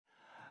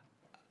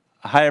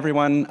Hi,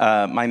 everyone.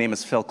 My name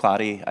is Phil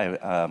Klatte.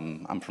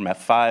 I'm from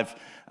F5.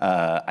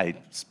 I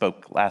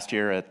spoke last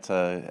year at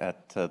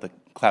the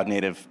Cloud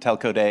Native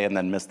Telco Day and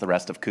then missed the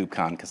rest of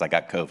KubeCon because I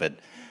got COVID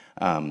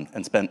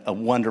and spent a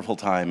wonderful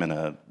time in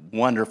a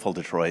wonderful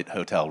Detroit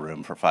hotel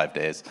room for 5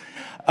 days.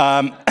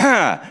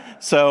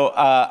 So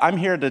I'm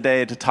here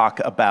today to talk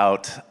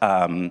about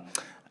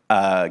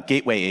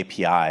Gateway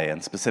API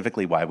and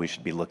specifically why we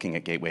should be looking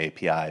at Gateway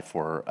API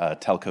for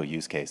telco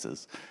use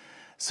cases.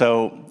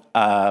 So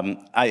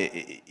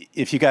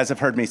if you guys have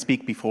heard me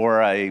speak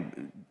before, I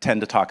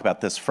tend to talk about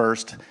this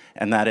first,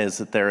 and that is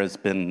that there has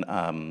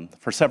been,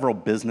 for several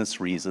business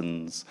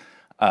reasons,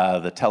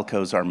 the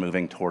telcos are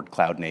moving toward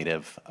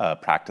cloud-native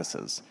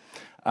practices.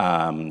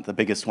 The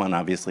biggest one,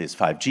 obviously, is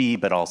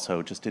 5G, but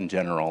also just in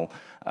general,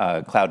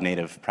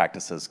 cloud-native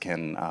practices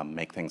can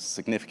make things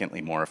significantly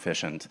more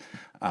efficient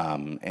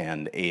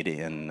and aid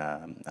in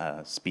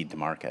speed to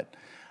market.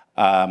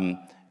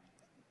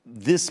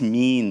 This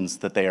means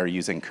that they are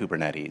using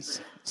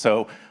Kubernetes.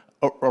 So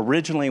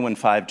originally when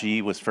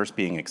 5G was first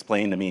being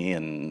explained to me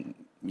and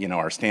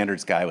our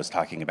standards guy was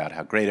talking about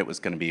how great it was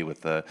going to be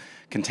with the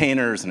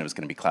containers and it was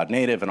going to be cloud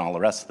native and all the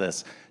rest of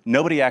this,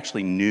 nobody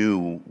actually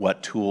knew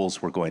what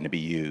tools were going to be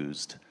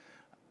used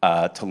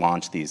to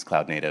launch these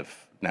cloud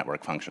native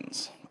network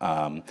functions.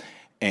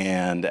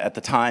 And at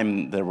the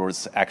time, there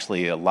was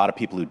actually a lot of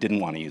people who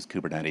didn't want to use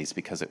Kubernetes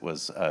because it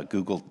was a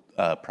Google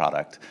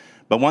product.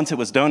 But once it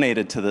was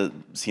donated to the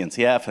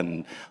CNCF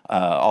and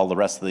all the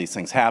rest of these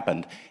things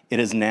happened, it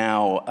is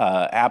now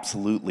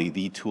absolutely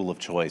the tool of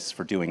choice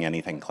for doing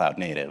anything cloud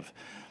native.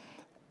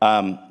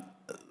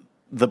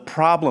 The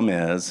problem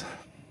is,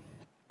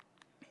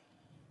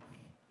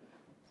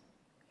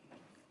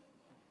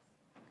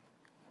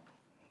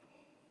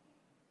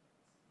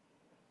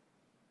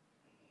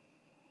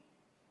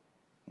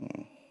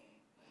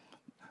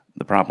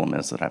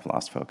 that I've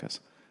lost focus.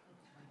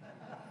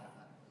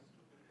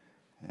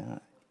 Yeah.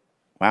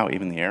 Wow,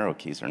 even the arrow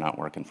keys are not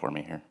working for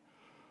me here.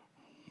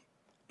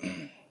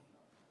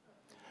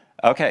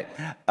 Okay,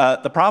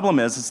 the problem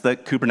is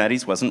that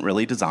Kubernetes wasn't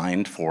really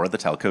designed for the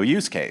telco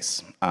use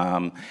case.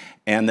 And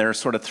there are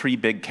sort of three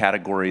big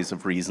categories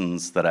of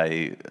reasons that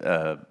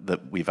that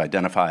we've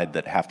identified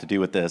that have to do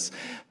with this.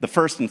 The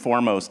first and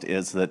foremost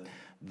is that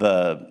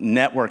the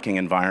networking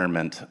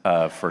environment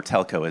for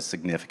telco is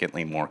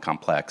significantly more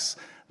complex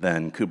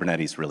than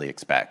Kubernetes really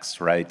expects,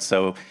 right?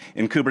 So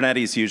in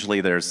Kubernetes, usually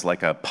there's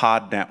like a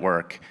pod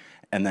network,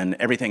 and then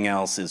everything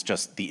else is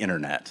just the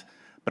internet.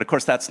 But of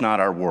course, that's not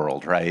our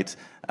world, right?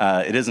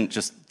 It isn't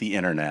just the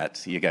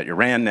internet. You got your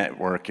RAN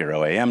network, your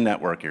OAM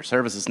network, your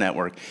services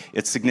network.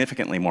 It's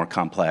significantly more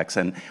complex,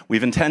 and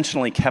we've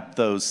intentionally kept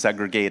those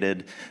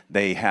segregated.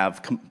 They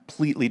have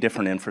completely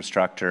different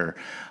infrastructure.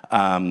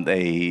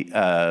 They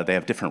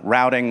have different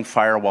routing,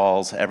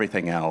 firewalls,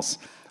 everything else.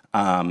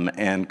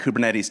 And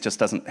Kubernetes just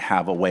doesn't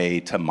have a way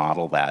to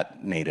model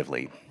that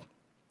natively.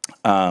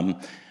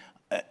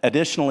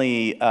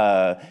 Additionally,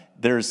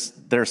 there's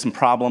some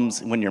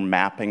problems when you're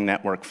mapping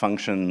network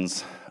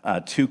functions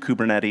to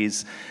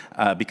Kubernetes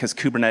because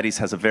Kubernetes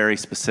has a very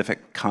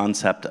specific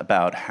concept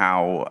about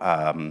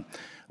how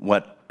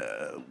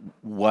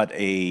what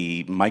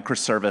a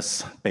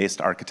microservice-based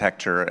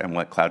architecture and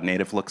what cloud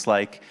native looks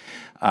like,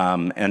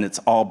 and it's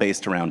all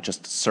based around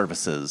just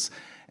services.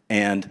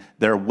 And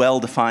there are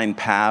well-defined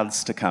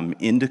paths to come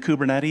into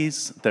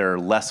Kubernetes. There are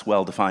less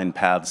well-defined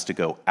paths to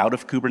go out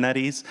of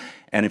Kubernetes.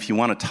 And if you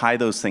want to tie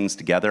those things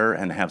together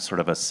and have sort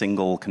of a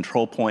single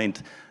control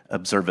point,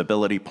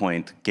 observability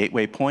point,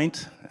 gateway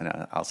point,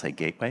 and I'll say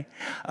gateway,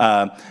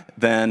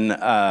 then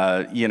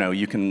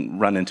you can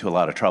run into a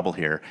lot of trouble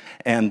here.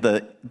 And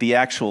the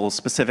actual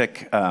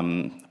specific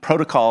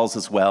protocols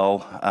as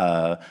well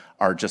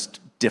are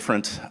just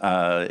different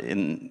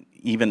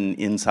even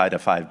inside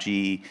of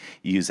 5G,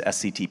 you use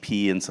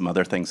SCTP and some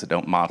other things that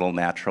don't model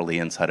naturally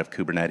inside of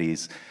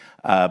Kubernetes.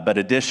 But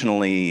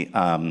additionally,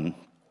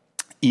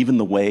 even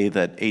the way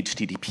that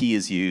HTTP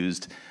is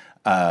used,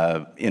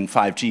 in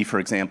 5G, for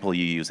example,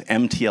 you use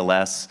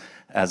MTLS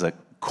as a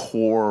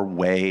core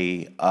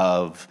way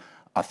of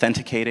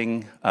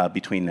authenticating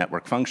between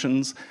network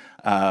functions,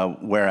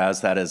 whereas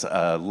that is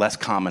a less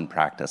common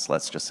practice,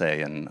 let's just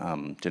say,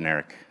 in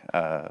generic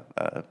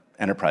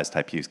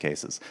enterprise-type use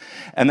cases.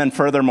 And then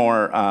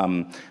furthermore,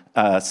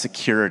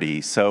 security.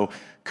 So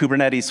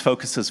Kubernetes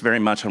focuses very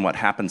much on what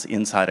happens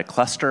inside a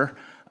cluster,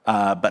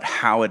 but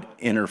how it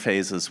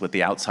interfaces with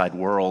the outside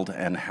world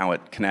and how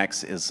it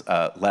connects is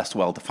less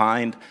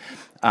well-defined.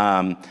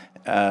 One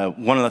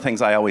of the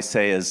things I always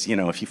say is,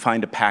 if you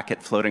find a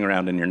packet floating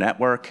around in your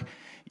network,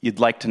 you'd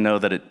like to know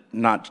that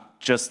not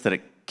just that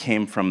it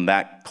came from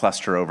that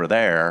cluster over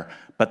there,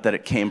 but that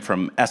it came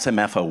from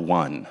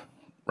SMF01.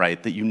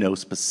 Right, that you know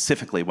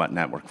specifically what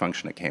network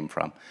function it came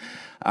from.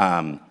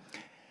 I'm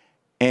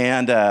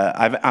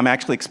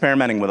actually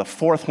experimenting with a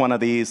fourth one of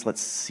these.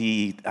 Let's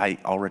see, I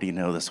already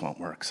know this won't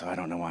work, so I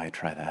don't know why I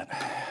try that.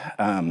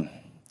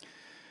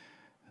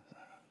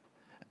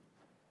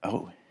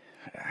 Oh,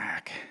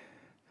 heck.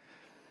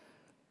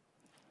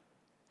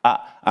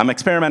 I'm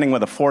experimenting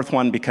with a fourth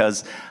one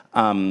because,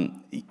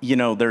 you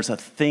know, there's a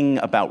thing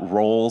about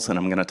roles, and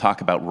I'm going to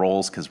talk about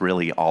roles because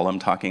really all I'm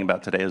talking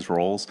about today is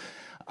roles,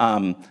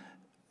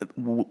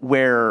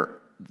 where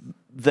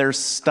there's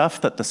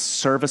stuff that the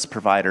service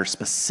provider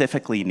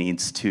specifically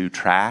needs to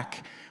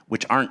track,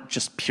 which aren't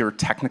just pure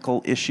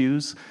technical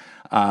issues,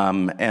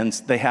 and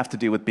they have to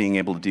do with being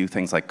able to do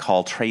things like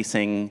call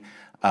tracing,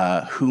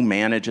 who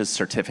manages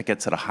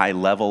certificates at a high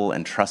level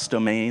and trust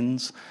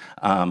domains,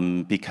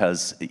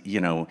 because,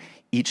 you know,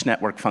 each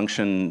network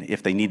function,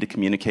 if they need to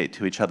communicate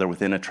to each other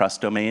within a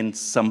trust domain,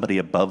 somebody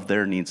above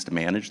there needs to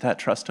manage that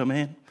trust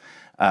domain.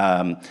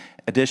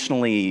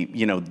 Additionally,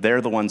 you know,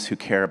 they're the ones who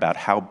care about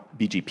how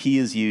BGP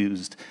is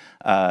used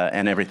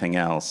and everything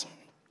else.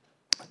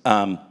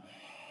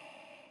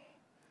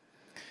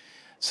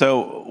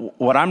 So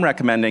what I'm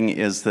recommending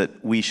is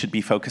that we should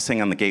be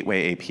focusing on the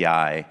Gateway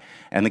API.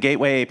 And the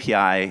Gateway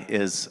API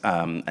is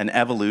an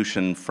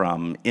evolution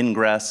from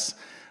ingress.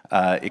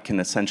 It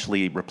can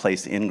essentially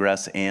replace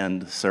ingress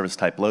and service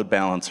type load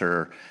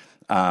balancer.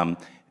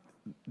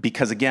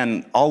 Because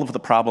again, all of the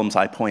problems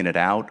I pointed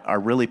out are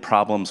really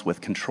problems with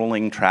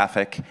controlling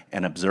traffic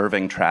and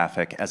observing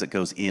traffic as it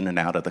goes in and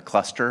out of the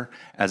cluster,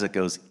 as it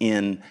goes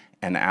in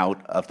and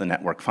out of the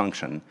network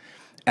function.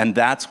 And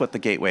that's what the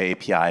Gateway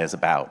API is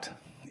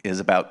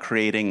about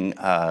creating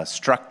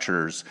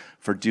structures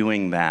for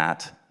doing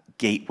that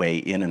gateway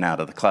in and out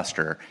of the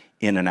cluster,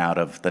 in and out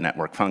of the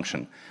network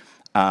function.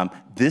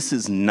 This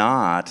is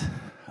not,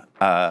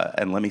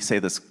 and let me say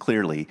this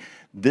clearly,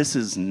 this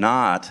is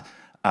not,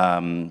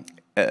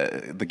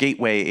 the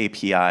Gateway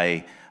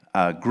API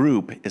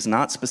group is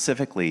not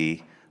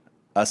specifically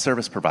a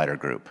service provider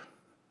group,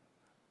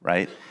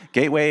 right?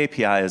 Gateway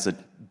API is a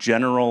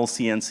general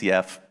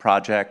CNCF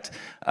project.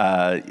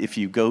 If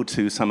you go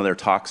to some of their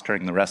talks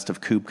during the rest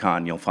of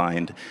KubeCon, you'll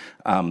find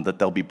that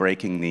they'll be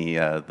breaking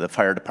the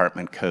fire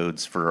department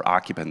codes for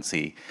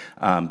occupancy,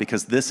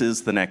 because this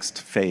is the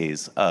next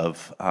phase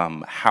of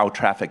how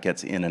traffic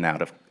gets in and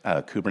out of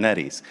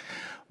Kubernetes.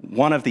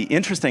 One of the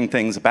interesting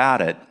things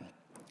about it,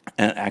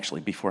 and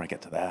actually before I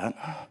get to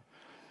that,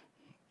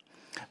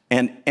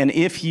 and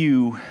if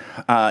you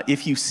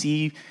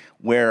see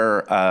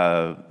where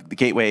the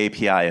Gateway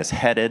API is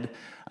headed,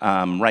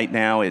 right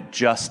now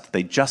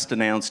they just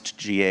announced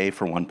GA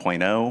for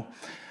 1.0,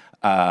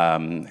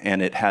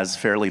 and it has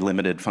fairly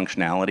limited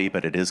functionality,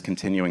 but it is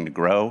continuing to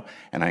grow,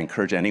 and I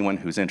encourage anyone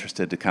who's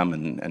interested to come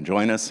and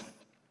join us.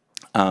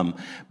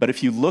 But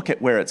if you look at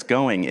where it's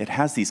going, it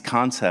has these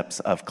concepts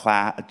of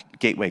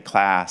gateway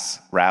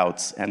class,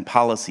 routes, and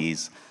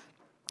policies,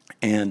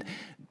 and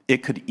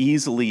it could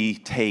easily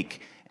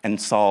take and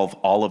solve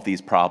all of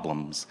these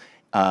problems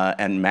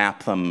and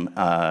map them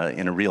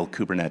in a real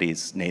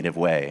Kubernetes native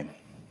way.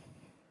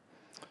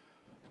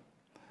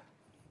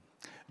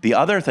 The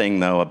other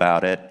thing, though,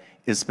 about it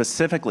is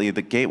specifically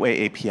the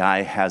Gateway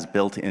API has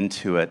built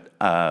into it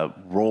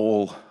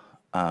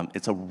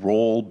it's a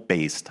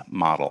role-based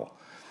model.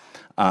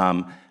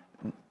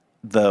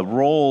 The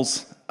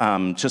roles,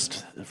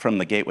 just from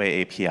the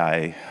Gateway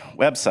API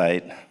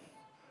website,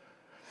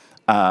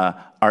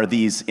 are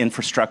these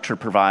infrastructure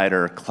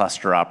provider,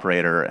 cluster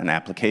operator, and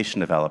application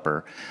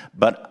developer.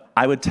 But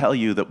I would tell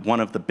you that one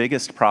of the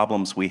biggest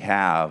problems we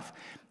have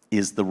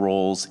is the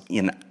roles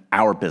in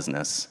our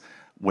business,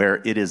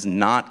 where it is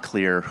not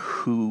clear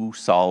who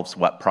solves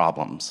what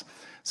problems.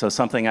 So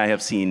something I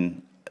have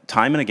seen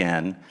time and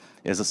again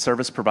is a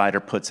service provider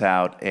puts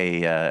out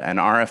an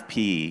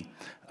RFP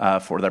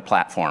for their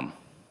platform,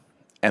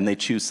 and they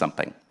choose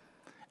something.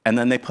 And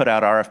then they put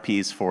out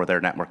RFPs for their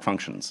network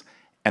functions,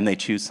 and they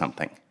choose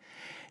something.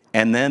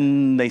 And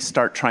then they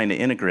start trying to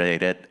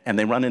integrate it, and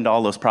they run into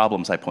all those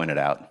problems I pointed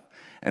out.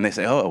 And they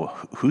say, oh,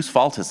 whose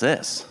fault is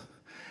this?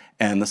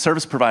 And the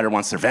service provider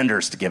wants their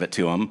vendors to give it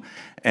to them.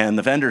 And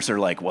the vendors are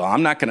like, well,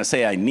 I'm not going to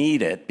say I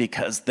need it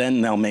because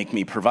then they'll make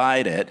me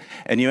provide it.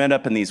 And you end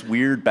up in these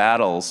weird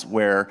battles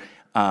where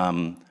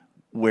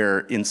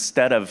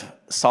instead of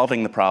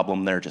solving the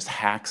problem, they're just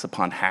hacks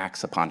upon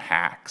hacks upon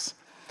hacks.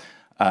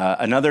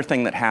 Another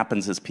thing that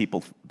happens is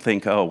people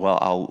think, oh,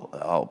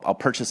 well, I'll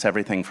purchase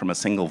everything from a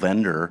single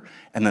vendor,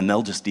 and then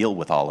they'll just deal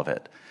with all of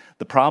it.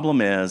 The problem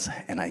is,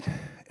 and I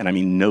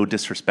mean no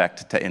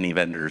disrespect to any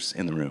vendors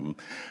in the room,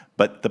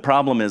 but the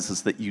problem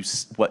is that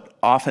what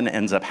often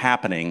ends up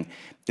happening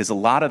is a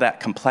lot of that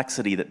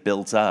complexity that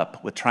builds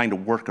up with trying to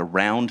work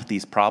around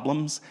these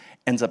problems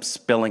ends up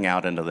spilling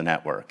out into the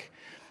network.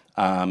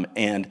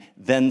 And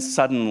then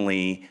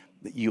suddenly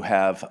you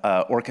have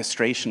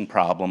orchestration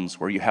problems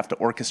where you have to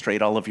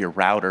orchestrate all of your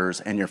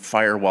routers and your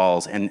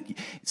firewalls, and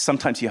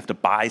sometimes you have to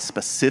buy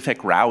specific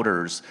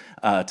routers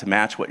to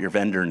match what your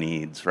vendor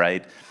needs,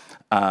 right?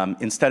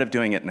 Instead of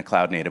doing it in a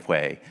cloud-native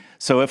way.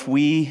 So if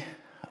we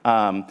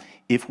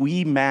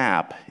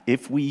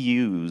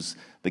use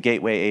the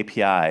Gateway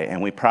API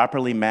and we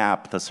properly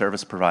map the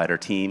service provider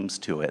teams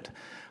to it,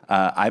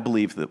 I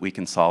believe that we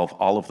can solve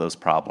all of those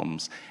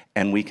problems,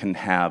 and we can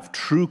have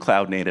true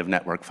cloud-native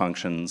network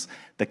functions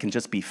that can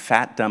just be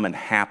fat, dumb, and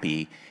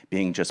happy,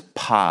 being just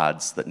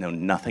pods that know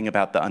nothing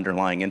about the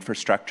underlying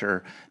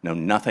infrastructure, know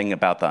nothing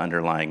about the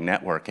underlying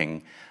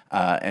networking,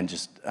 and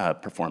just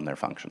perform their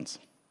functions.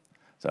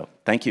 So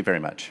thank you very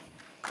much.